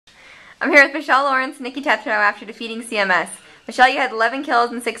I'm here with Michelle, Lawrence, and Nicki Tetherow after defeating CMS. Michelle, you had 11 kills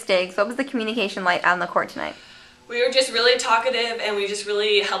and 6 digs. What was the communication like on the court tonight? We were just really talkative, and we just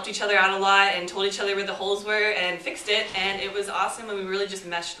really helped each other out a lot and told each other where the holes were and fixed it, and it was awesome, and we really just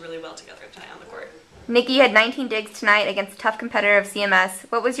meshed really well together tonight on the court. Nicki, you had 19 digs tonight against a tough competitor of CMS.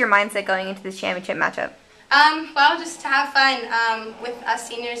 What was your mindset going into this championship matchup? Well, just to have fun. With us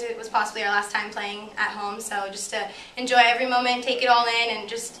seniors, it was possibly our last time playing at home, so just to enjoy every moment, take it all in, and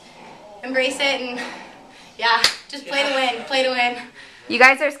just embrace it, and yeah, just play to win. You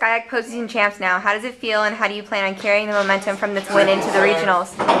guys are SCIAC postseason champs now. How does it feel, and how do you plan on carrying the momentum from this win into the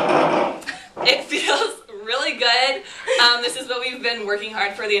regionals? It feels really good. This is what we've been working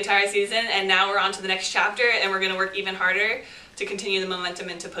hard for the entire season, and now we're on to the next chapter, and we're going to work even harder to continue the momentum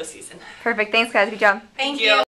into postseason. Perfect. Thanks, guys. Good job. Thank you.